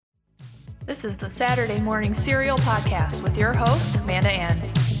This is the Saturday Morning Serial Podcast with your host, Amanda Ann.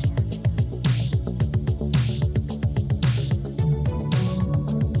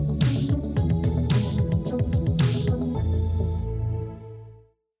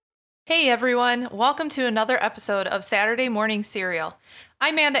 Hey everyone, welcome to another episode of Saturday Morning Serial.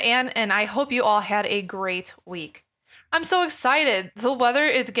 I'm Amanda Ann, and I hope you all had a great week. I'm so excited. The weather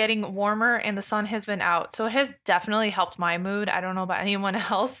is getting warmer and the sun has been out, so it has definitely helped my mood. I don't know about anyone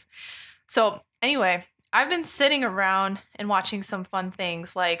else. So anyway, I've been sitting around and watching some fun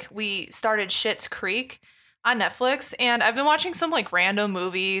things. Like we started Schitt's Creek on Netflix, and I've been watching some like random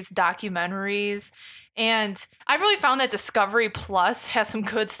movies, documentaries, and I really found that Discovery Plus has some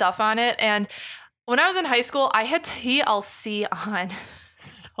good stuff on it. And when I was in high school, I had TLC on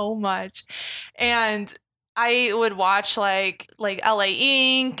so much. And I would watch like LA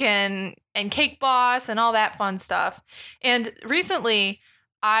Inc. and Cake Boss and all that fun stuff. And recently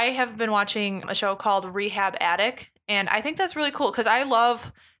I have been watching a show called Rehab Attic, and I think that's really cool because I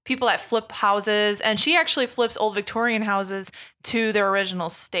love people that flip houses, and she actually flips old Victorian houses to their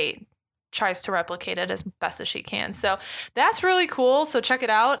original state, tries to replicate it as best as she can. So that's really cool. So check it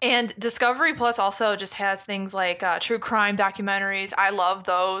out. And Discovery Plus also just has things like true crime documentaries. I love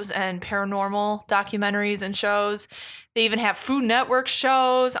those, and paranormal documentaries and shows. They even have Food Network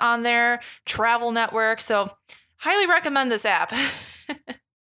shows on there, Travel Network. So highly recommend this app.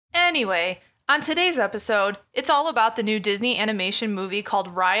 Anyway, on today's episode, it's all about the new Disney animation movie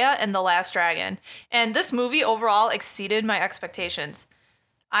called Raya and the Last Dragon. And this movie overall exceeded my expectations.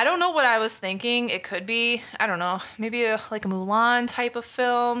 I don't know what I was thinking. It could be, I don't know, maybe like a Mulan type of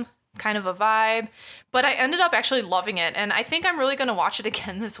film, kind of a vibe. But I ended up actually loving it. And I think I'm really going to watch it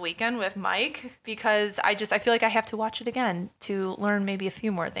again this weekend with Mike because I feel like I have to watch it again to learn maybe a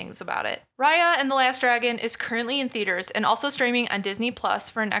few more things about it. Raya and the Last Dragon is currently in theaters and also streaming on Disney Plus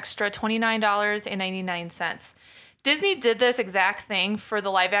for an extra $29.99. Disney did this exact thing for the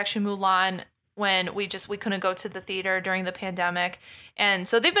live action Mulan when we couldn't go to the theater during the pandemic. And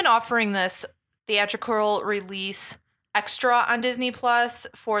so they've been offering this theatrical release extra on Disney Plus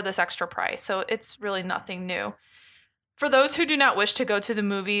for this extra price. So it's really nothing new. For those who do not wish to go to the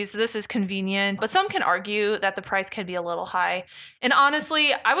movies, this is convenient, but some can argue that the price can be a little high. And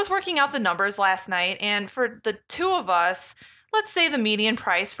honestly, I was working out the numbers last night, and for the two of us, let's say the median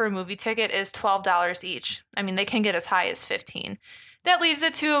price for a movie ticket is $12 each. I mean, they can get as high as $15. That leaves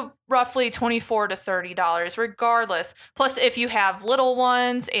it to roughly $24 to $30 regardless. Plus, if you have little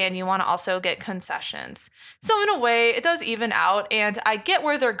ones and you want to also get concessions. So in a way, it does even out, and I get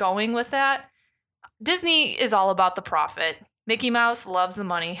where they're going with that. Disney is all about the profit. Mickey Mouse loves the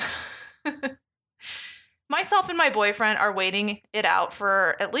money. Myself and my boyfriend are waiting it out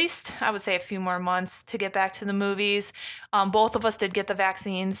for at least, I would say, a few more months to get back to the movies. Both of us did get the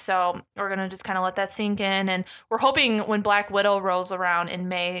vaccines, so we're going to just kind of let that sink in. And we're hoping when Black Widow rolls around in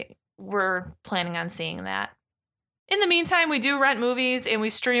May, we're planning on seeing that. In the meantime, we do rent movies and we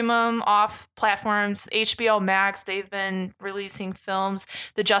stream them off platforms. HBO Max, they've been releasing films.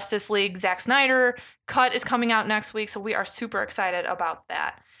 The Justice League Zack Snyder cut is coming out next week, so we are super excited about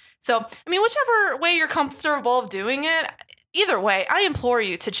that. So, I mean, whichever way you're comfortable of doing it, either way, I implore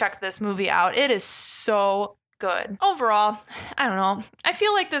you to check this movie out. It is so good. Overall, I don't know. I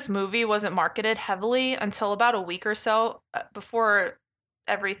feel like this movie wasn't marketed heavily until about a week or so before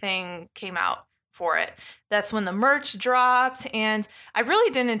everything came out for it. That's when the merch dropped, and I really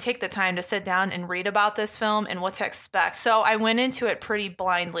didn't take the time to sit down and read about this film and what to expect. So I went into it pretty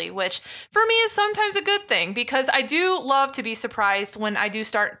blindly, which for me is sometimes a good thing because I do love to be surprised when I do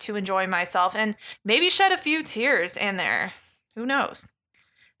start to enjoy myself and maybe shed a few tears in there. Who knows?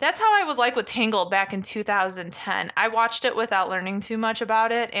 That's how I was like with Tangled back in 2010. I watched it without learning too much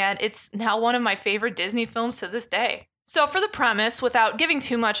about it, and it's now one of my favorite Disney films to this day. So for the premise, without giving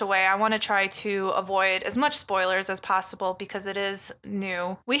too much away, I want to try to avoid as much spoilers as possible because it is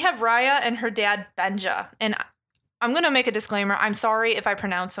new. We have Raya and her dad, Benja. And I'm going to make a disclaimer. I'm sorry if I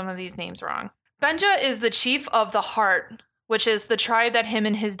pronounce some of these names wrong. Benja is the chief of the Heart, which is the tribe that him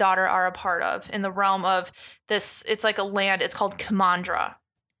and his daughter are a part of in the realm of this. It's like a land. It's called Kamandra.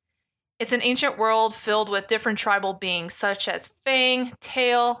 It's an ancient world filled with different tribal beings such as Fang,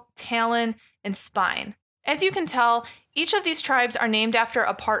 Tail, Talon, and Spine. As you can tell, each of these tribes are named after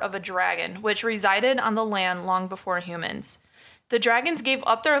a part of a dragon, which resided on the land long before humans. The dragons gave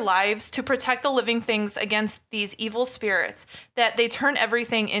up their lives to protect the living things against these evil spirits, that they turn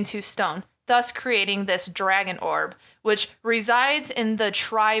everything into stone, thus creating this dragon orb, which resides in the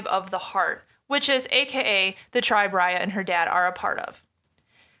tribe of the Heart, which is aka the tribe Raya and her dad are a part of.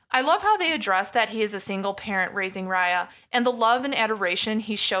 I love how they address that he is a single parent raising Raya, and the love and adoration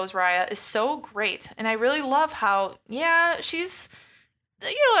he shows Raya is so great. And I really love how, yeah, she's,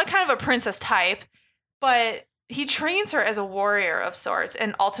 a kind of a princess type, but he trains her as a warrior of sorts,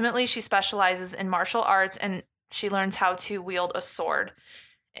 and ultimately she specializes in martial arts and she learns how to wield a sword.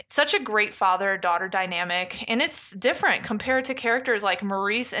 It's such a great father-daughter dynamic, and it's different compared to characters like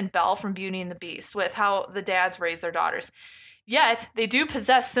Maurice and Belle from Beauty and the Beast, with how the dads raise their daughters. Yet, they do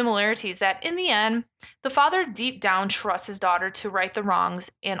possess similarities that, in the end, the father deep down trusts his daughter to right the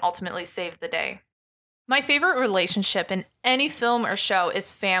wrongs and ultimately save the day. My favorite relationship in any film or show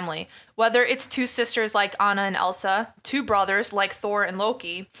is family, whether it's two sisters like Anna and Elsa, two brothers like Thor and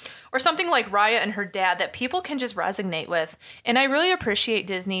Loki, or something like Raya and her dad that people can just resonate with. And I really appreciate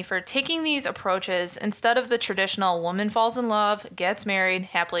Disney for taking these approaches instead of the traditional woman falls in love, gets married,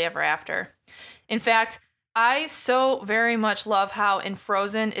 happily ever after. In fact, I so very much love how in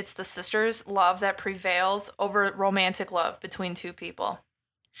Frozen it's the sisters' love that prevails over romantic love between two people.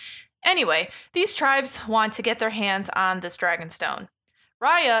 Anyway, these tribes want to get their hands on this dragon stone.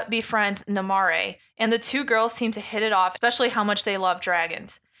 Raya befriends Namare, and the two girls seem to hit it off, especially how much they love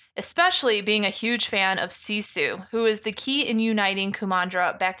dragons. Especially being a huge fan of Sisu, who is the key in uniting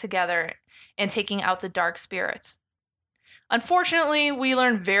Kumandra back together and taking out the dark spirits. Unfortunately, we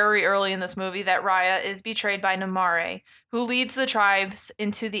learn very early in this movie that Raya is betrayed by Namare, who leads the tribes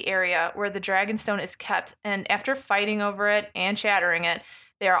into the area where the Dragonstone is kept, and after fighting over it and shattering it,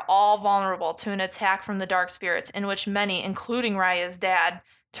 they are all vulnerable to an attack from the dark spirits, in which many, including Raya's dad,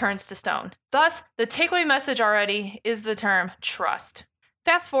 turns to stone. Thus, the takeaway message already is the term trust.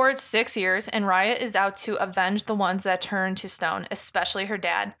 Fast forward 6 years, and Raya is out to avenge the ones that turn to stone, especially her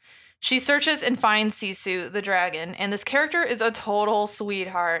dad. She searches and finds Sisu, the dragon, and this character is a total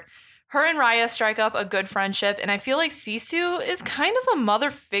sweetheart. Her and Raya strike up a good friendship, and I feel like Sisu is kind of a mother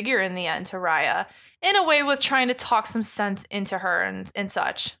figure in the end to Raya, in a way with trying to talk some sense into her and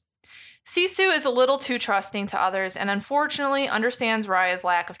such. Sisu is a little too trusting to others and unfortunately understands Raya's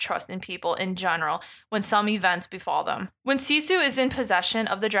lack of trust in people in general when some events befall them. When Sisu is in possession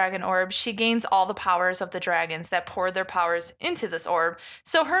of the dragon orb, she gains all the powers of the dragons that poured their powers into this orb,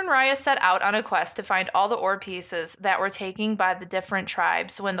 so her and Raya set out on a quest to find all the orb pieces that were taken by the different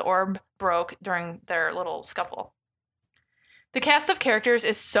tribes when the orb broke during their little scuffle. The cast of characters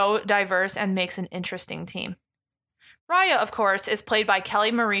is so diverse and makes an interesting team. Raya, of course, is played by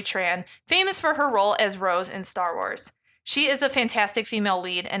Kelly Marie Tran, famous for her role as Rose in Star Wars. She is a fantastic female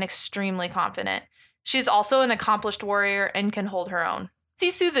lead and extremely confident. She is also an accomplished warrior and can hold her own.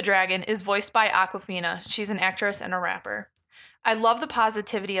 Sisu the Dragon is voiced by Awkwafina. She's an actress and a rapper. I love the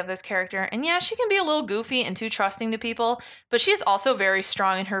positivity of this character, and yeah, she can be a little goofy and too trusting to people, but she is also very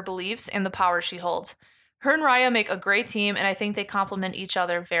strong in her beliefs and the power she holds. Her and Raya make a great team, and I think they complement each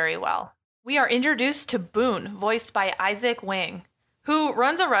other very well. We are introduced to Boone, voiced by Isaac Wang, who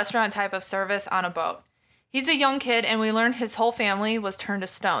runs a restaurant type of service on a boat. He's a young kid, and we learn his whole family was turned to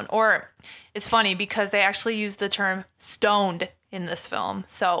stone. Or, it's funny because they actually use the term stoned in this film.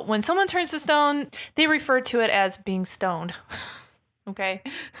 So when someone turns to stone, they refer to it as being stoned. Okay?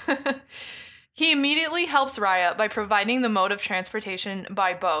 He immediately helps Raya by providing the mode of transportation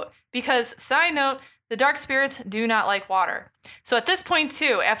by boat. Because, side note, the dark spirits do not like water. So at this point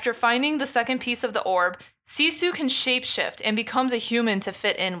too, after finding the second piece of the orb, Sisu can shapeshift and becomes a human to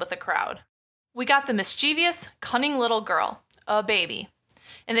fit in with the crowd. We got the mischievous, cunning little girl, a baby.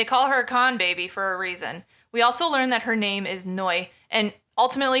 And they call her a Khan baby for a reason. We also learn that her name is Noi, and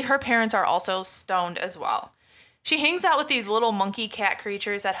ultimately her parents are also stoned as well. She hangs out with these little monkey cat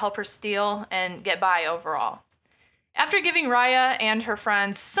creatures that help her steal and get by overall. After giving Raya and her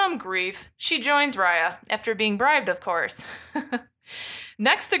friends some grief, she joins Raya, after being bribed, of course.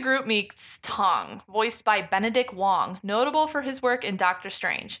 Next, the group meets Tong, voiced by Benedict Wong, notable for his work in Doctor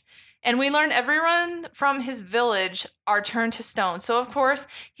Strange. And we learn everyone from his village are turned to stone, so of course,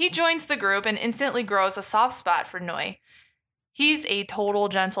 he joins the group and instantly grows a soft spot for Noi. He's a total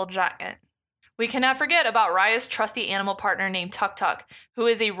gentle giant. We cannot forget about Raya's trusty animal partner named Tuk Tuk, who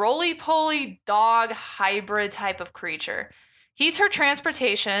is a roly-poly dog hybrid type of creature. He's her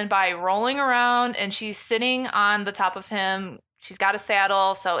transportation by rolling around, and she's sitting on the top of him. She's got a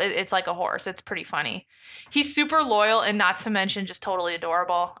saddle, so it's like a horse. It's pretty funny. He's super loyal and not to mention just totally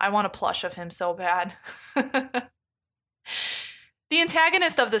adorable. I want a plush of him so bad. The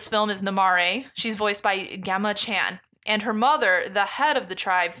antagonist of this film is Namare. She's voiced by Gemma Chan. And her mother, the head of the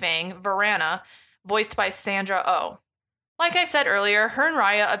tribe Fang, Varana, voiced by Sandra Oh. Like I said earlier, her and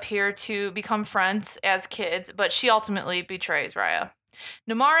Raya appear to become friends as kids, but she ultimately betrays Raya.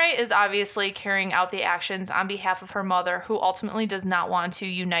 Namare is obviously carrying out the actions on behalf of her mother, who ultimately does not want to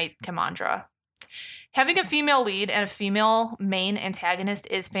unite Kamandra. Having a female lead and a female main antagonist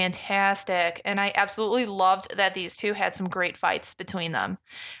is fantastic, and I absolutely loved that these two had some great fights between them.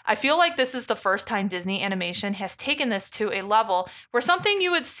 I feel like this is the first time Disney Animation has taken this to a level where something you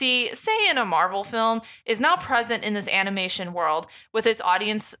would see, say, in a Marvel film, is now present in this animation world with its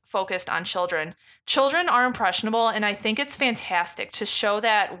audience focused on children. Children are impressionable, and I think it's fantastic to show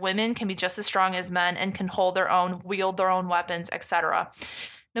that women can be just as strong as men and can hold their own, wield their own weapons, etc.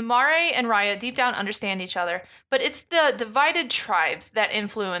 Namare and Raya deep down understand each other, but it's the divided tribes that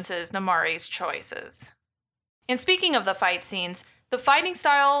influences Namare's choices. And speaking of the fight scenes, the fighting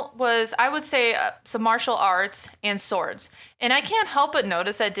style was, I would say, some martial arts and swords. And I can't help but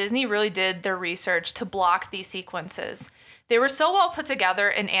notice that Disney really did their research to block these sequences. They were so well put together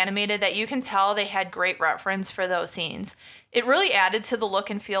and animated that you can tell they had great reference for those scenes. It really added to the look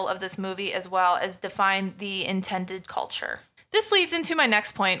and feel of this movie as well as defined the intended culture. This leads into my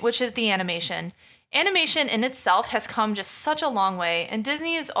next point, which is the animation. Animation in itself has come just such a long way, and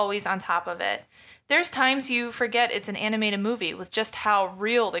Disney is always on top of it. There's times you forget it's an animated movie with just how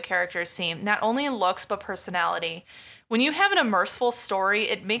real the characters seem, not only in looks but personality. When you have an immersive story,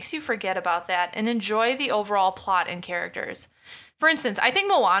 it makes you forget about that and enjoy the overall plot and characters. For instance, I think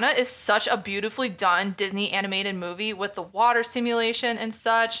Moana is such a beautifully done Disney animated movie with the water simulation and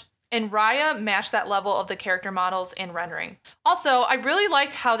such. And Raya matched that level of the character models and rendering. Also, I really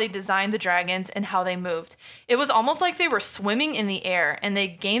liked how they designed the dragons and how they moved. It was almost like they were swimming in the air, and they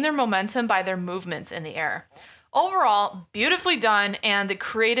gained their momentum by their movements in the air. Overall, beautifully done, and the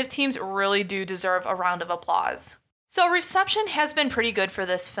creative teams really do deserve a round of applause. So reception has been pretty good for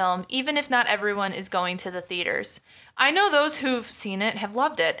this film, even if not everyone is going to the theaters. I know those who've seen it have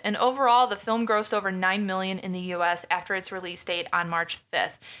loved it, and overall the film grossed over $9 million in the US after its release date on March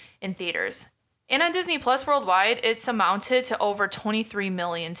 5th in theaters. And on Disney Plus worldwide, it's amounted to over $23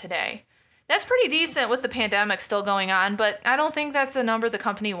 million today. That's pretty decent with the pandemic still going on, but I don't think that's a number the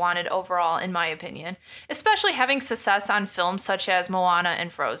company wanted overall, in my opinion, especially having success on films such as Moana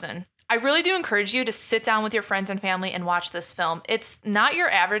and Frozen. I really do encourage you to sit down with your friends and family and watch this film. It's not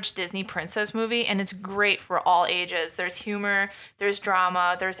your average Disney princess movie, and it's great for all ages. There's humor, there's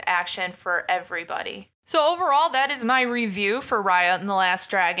drama, there's action for everybody. So overall, that is my review for Raya and the Last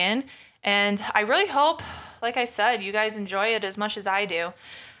Dragon, and I really hope, like I said, you guys enjoy it as much as I do.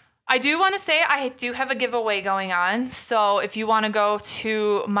 I do want to say I do have a giveaway going on, so if you want to go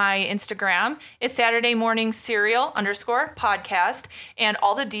to my Instagram, it's Saturday Morning Serial _podcast, and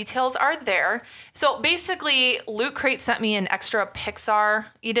all the details are there. So basically, Loot Crate sent me an extra Pixar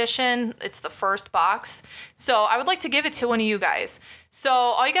edition. It's the first box, so I would like to give it to one of you guys. So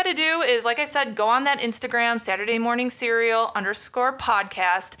all you got to do is, like I said, go on that Instagram, Saturday Morning Serial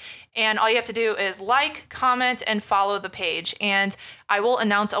 _podcast, and all you have to do is like, comment, and follow the page. And I will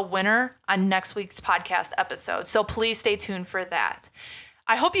announce a winner on next week's podcast episode. So please stay tuned for that.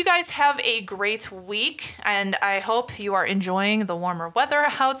 I hope you guys have a great week, and I hope you are enjoying the warmer weather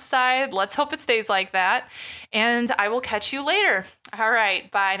outside. Let's hope it stays like that. And I will catch you later. All right,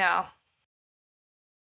 bye now.